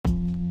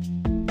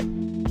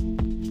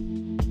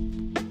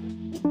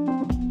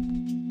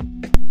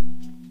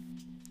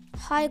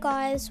Hi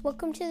guys,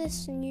 welcome to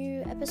this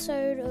new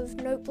episode of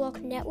Noteblock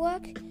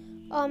Network.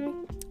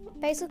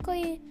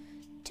 Basically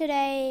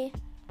today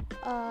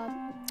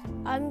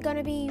I'm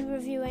gonna be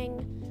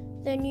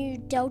reviewing the new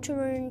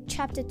Deltarune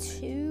Chapter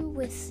 2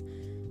 with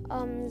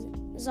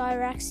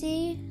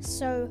Zyraxy.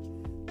 So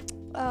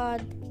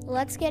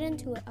let's get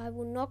into it. I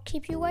will not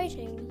keep you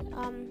waiting.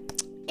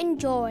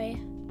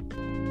 Enjoy.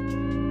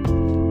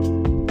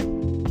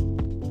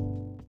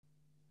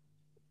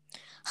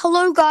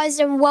 Hello guys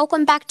and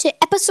welcome back to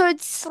episode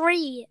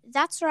 3.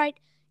 That's right,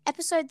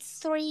 episode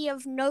 3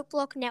 of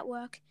Noteblock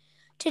Network.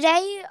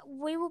 Today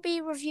we will be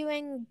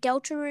reviewing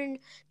Deltarune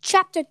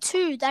Chapter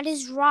 2. That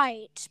is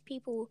right,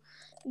 people.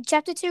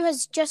 Chapter 2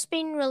 has just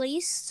been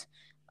released.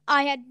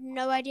 I had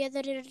no idea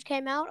that it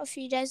came out a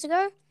few days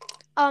ago.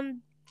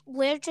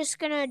 We're just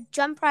gonna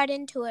jump right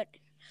into it.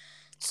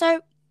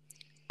 So,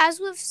 as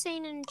we've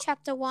seen in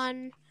Chapter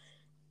 1,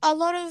 a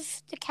lot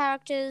of the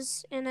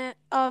characters in it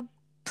are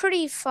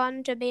pretty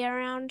fun to be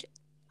around.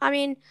 I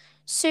mean,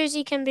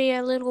 Susie can be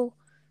a little,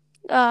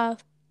 weird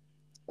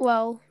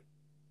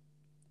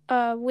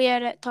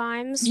at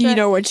times. You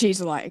know what she's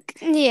like.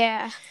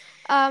 Yeah.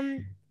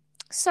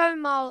 So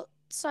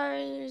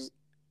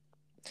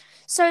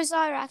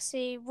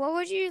Zyraxy, what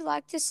would you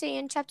like to see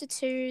in Chapter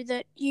 2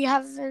 that you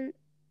haven't...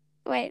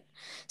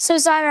 So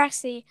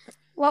Zyraxy,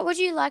 what would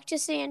you like to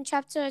see in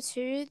Chapter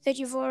 2 that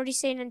you've already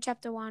seen in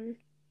Chapter 1?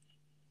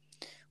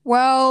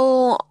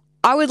 Well,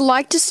 I would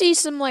like to see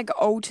some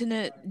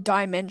alternate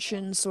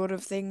dimension sort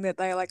of thing that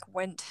they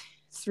went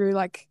through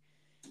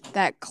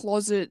that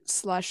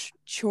closet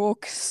 /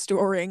 chalk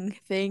storing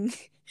thing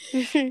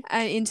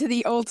and into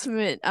the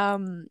alternate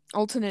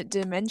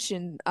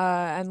dimension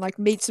and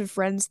meet some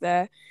friends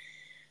there.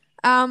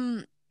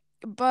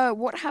 But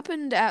what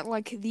happened at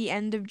the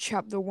end of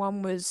Chapter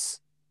 1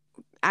 was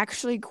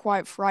actually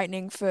quite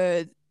frightening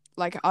for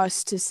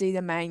us to see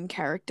the main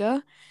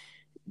character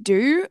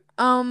do.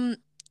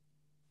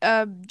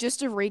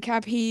 Just to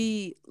recap,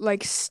 he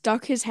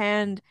stuck his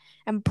hand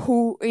and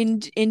pulled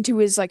into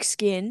his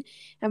skin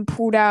and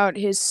pulled out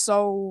his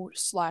soul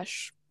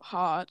 /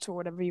 heart or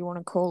whatever you want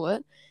to call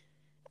it,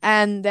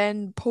 and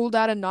then pulled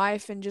out a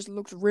knife and just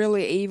looked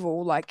really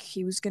evil, like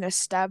he was gonna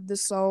stab the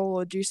soul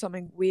or do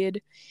something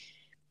weird.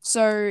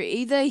 So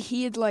either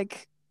he had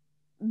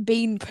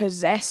been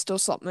possessed or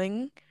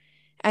something,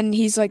 and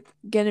he's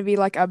gonna be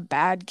a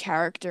bad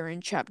character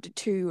in Chapter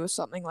 2 or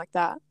something like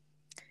that.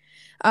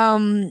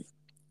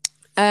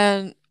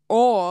 And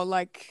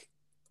or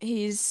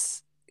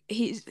he's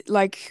he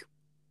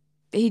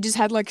just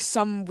had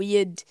some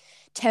weird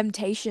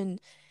temptation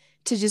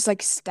to just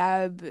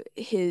stab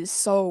his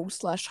soul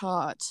 /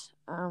 heart.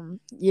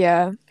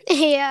 Yeah.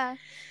 Yeah.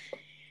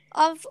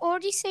 I've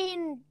already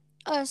seen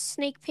a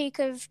sneak peek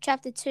of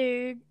Chapter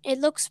 2. It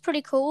looks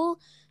pretty cool.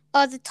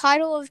 The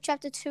title of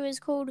Chapter 2 is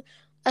called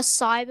A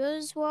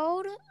Cyber's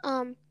World.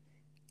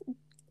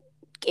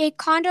 It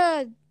kind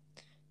of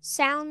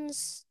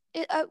sounds...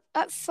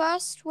 at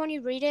first, when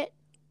you read it,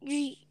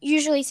 you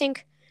usually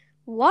think,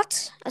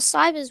 what? A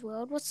cyber's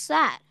world? What's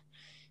that?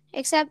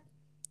 Except,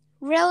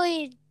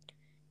 really,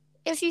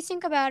 if you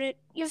think about it,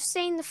 you've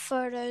seen the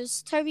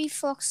photos. Toby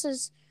Fox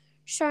has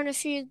shown a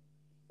few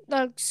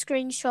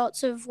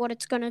screenshots of what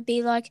it's going to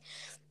be like.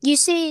 You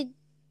see,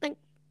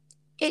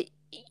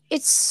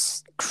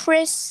 it's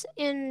Chris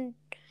in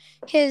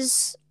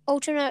his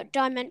alternate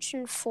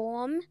dimension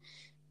form.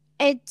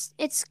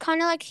 It's kind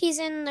of like he's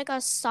in a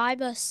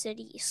cyber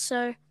city,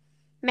 so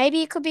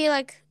maybe it could be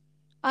I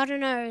don't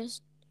know,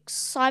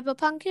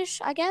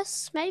 cyberpunkish, I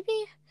guess,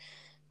 maybe.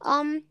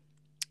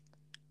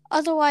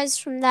 Otherwise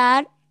from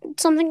that,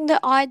 something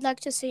that I'd like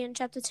to see in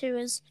Chapter 2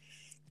 is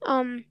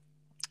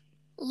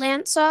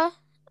Lancer.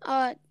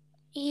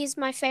 He's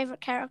my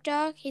favorite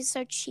character. He's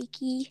so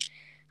cheeky.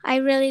 I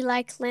really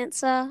like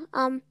Lancer.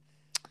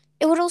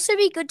 It would also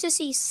be good to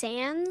see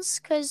Sans,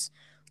 because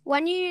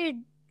when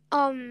you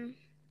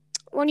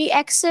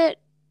exit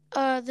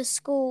the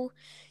school,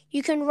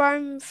 you can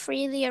roam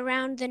freely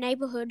around the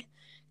neighborhood,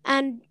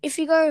 and if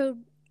you go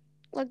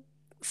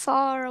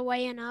far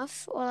away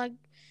enough, or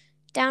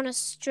down a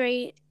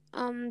street,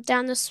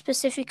 down the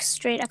specific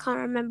street, I can't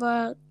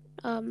remember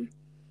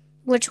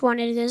which one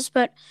it is,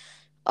 but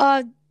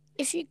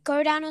if you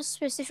go down a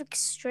specific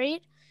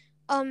street,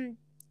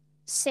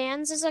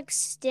 Sans is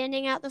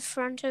standing out the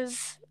front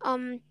of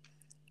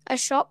a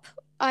shop.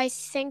 I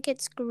think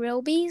it's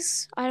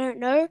Grillby's. I don't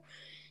know.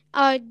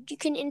 You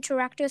can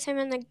interact with him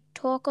and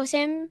talk with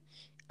him.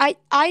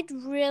 I'd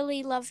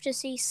really love to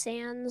see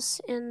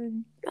Sans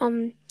in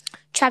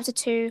Chapter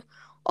 2,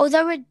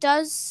 although it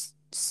does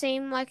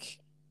seem like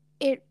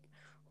it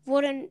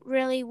wouldn't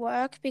really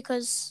work,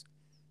 because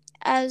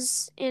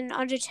as in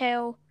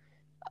Undertale,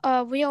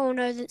 we all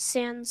know that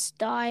Sans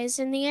dies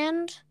in the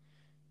end.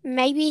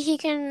 Maybe he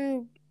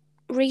can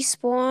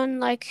respawn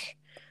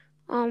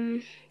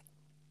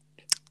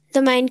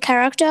the main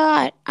character.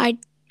 I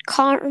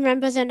can't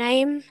remember the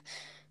name.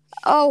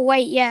 Oh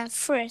wait, yeah,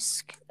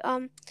 Frisk.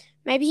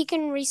 Maybe he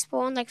can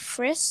respawn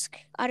Frisk.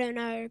 I don't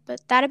know,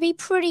 but that'd be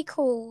pretty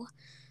cool.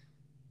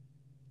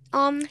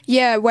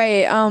 Yeah,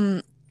 wait,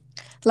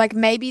 like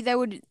maybe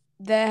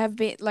there have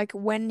been like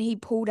when he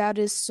pulled out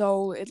his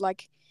soul, it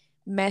like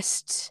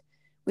messed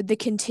with the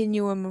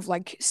continuum of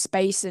like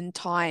space and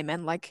time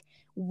and like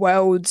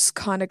worlds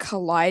kind of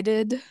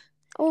collided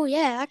Oh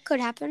yeah, that could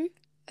happen.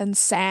 and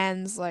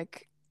Sans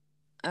like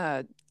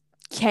uh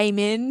came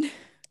in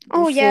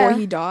Oh before yeah,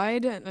 he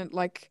died and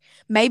like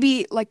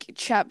maybe like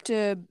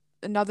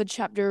another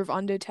chapter of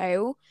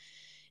Undertale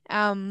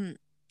um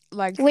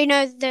like we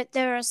know that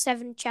there are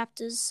 7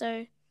 chapters,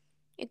 so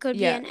it could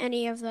be yeah in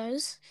any of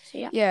those. So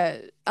yeah. yeah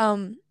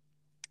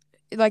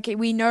like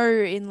we know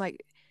in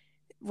like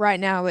right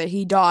now that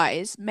he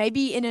dies.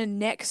 Maybe in a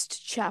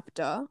next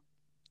chapter,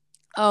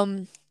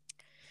 um,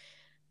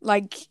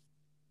 like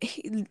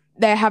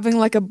they're having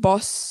like a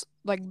boss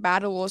like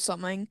battle or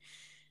something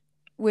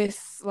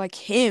with like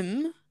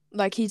him.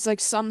 Like he's like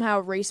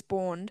somehow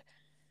respawned,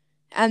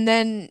 and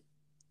then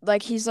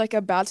like he's like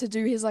about to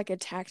do his like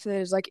attack that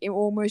is like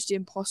almost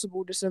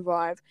impossible to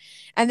survive,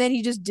 and then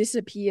he just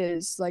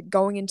disappears, like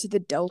going into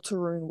the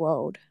Deltarune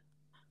world.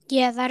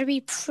 Yeah, that'd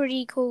be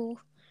pretty cool.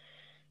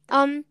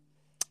 Um,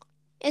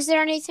 is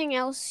there anything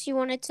else you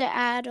wanted to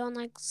add on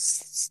like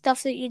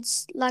stuff that you'd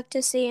like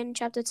to see in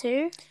chapter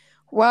 2?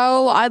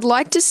 Well, I'd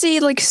like to see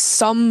like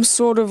some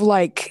sort of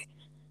like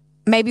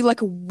maybe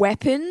like a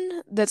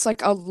weapon that's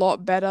like a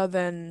lot better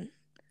than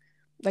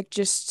like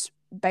just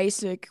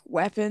basic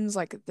weapons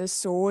like the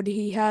sword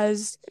he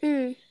has.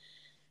 Mm.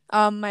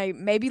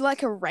 Maybe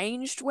like a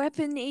ranged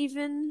weapon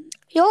even.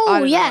 I Oh don't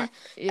know. yeah.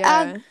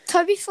 Yeah.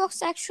 Toby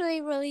Fox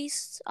actually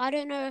released. I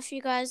don't know if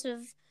you guys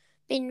have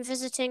been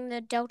visiting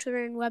the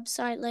Deltarune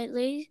website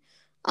lately.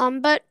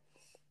 But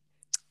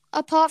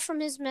apart from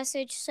his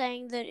message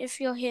saying that if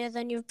you're here,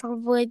 then you've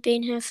probably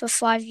been here for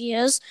 5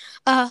 years.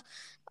 Uh,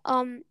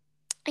 um,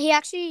 he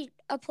actually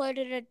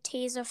uploaded a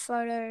teaser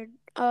photo.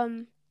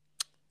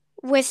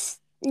 With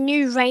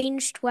new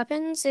ranged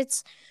weapons.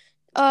 It's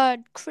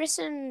Chris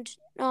and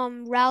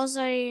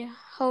Rousey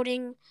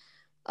holding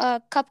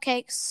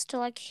cupcakes to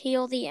like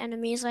heal the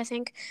enemies, I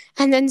think,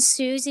 and then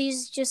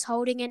Susie's just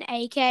holding an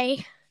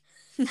AK.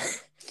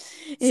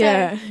 So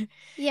Yeah.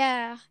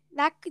 yeah,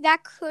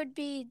 that could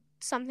be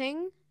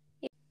something.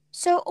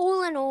 So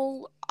all in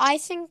all, I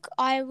think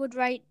I would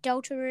rate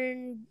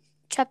Deltarune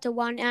Chapter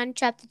 1 and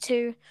Chapter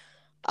 2.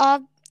 Uh,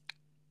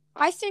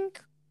 I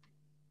think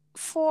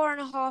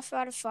 4.5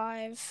 out of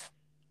 5.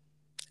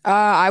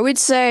 I would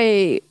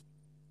say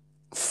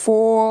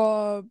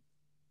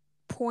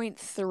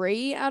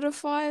 4.3 out of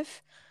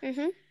 5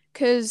 Mhm.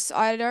 because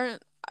I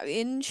don't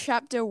in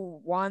chapter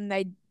 1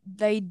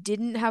 they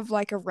didn't have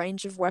like a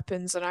range of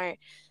weapons and I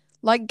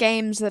like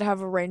games that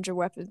have a range of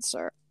weapons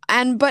so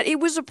but it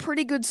was a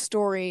pretty good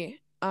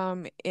story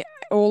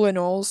all in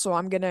all so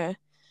I'm gonna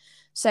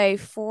say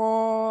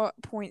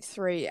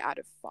 4.3 out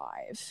of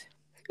 5.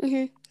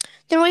 Mhm.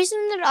 The reason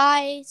that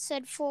I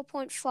said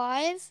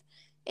 4.5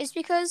 is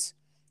because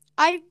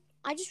I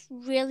I just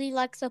really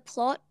like the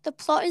plot. The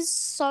plot is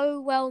so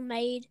well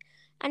made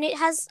and it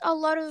has a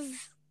lot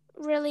of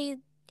really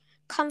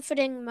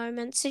comforting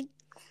moments. It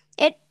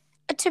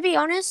to be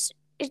honest,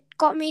 it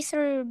got me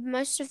through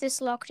most of this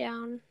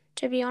lockdown,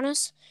 to be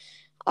honest.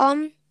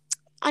 Um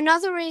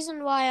Another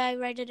reason why I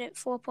rated it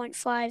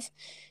 4.5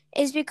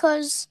 is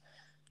because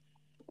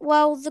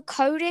well, the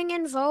coding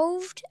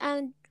involved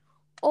and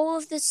all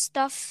of this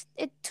stuff,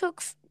 it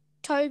took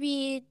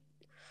Toby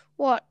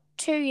what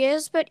 2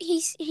 years, but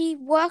he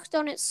worked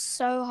on it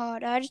so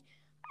hard.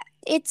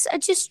 It's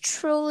just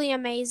truly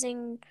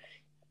amazing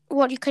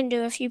what you can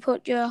do if you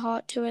put your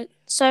heart to it.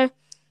 So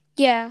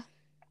yeah,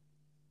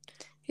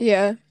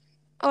 Yeah.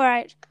 all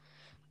right.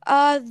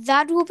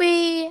 That will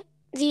be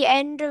the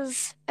end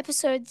of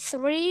episode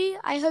 3.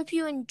 I hope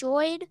you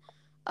enjoyed.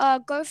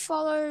 Go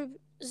follow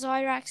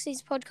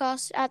Zyrax's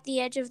podcast at the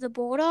edge of the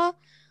border.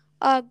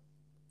 Uh,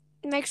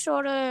 Make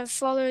sure to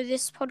follow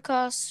this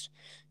podcast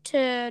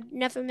to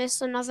never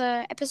miss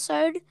another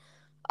episode.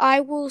 I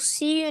will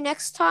see you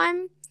next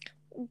time.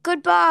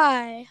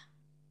 Goodbye.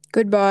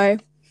 Goodbye.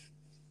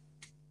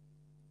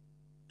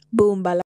 Boom bala.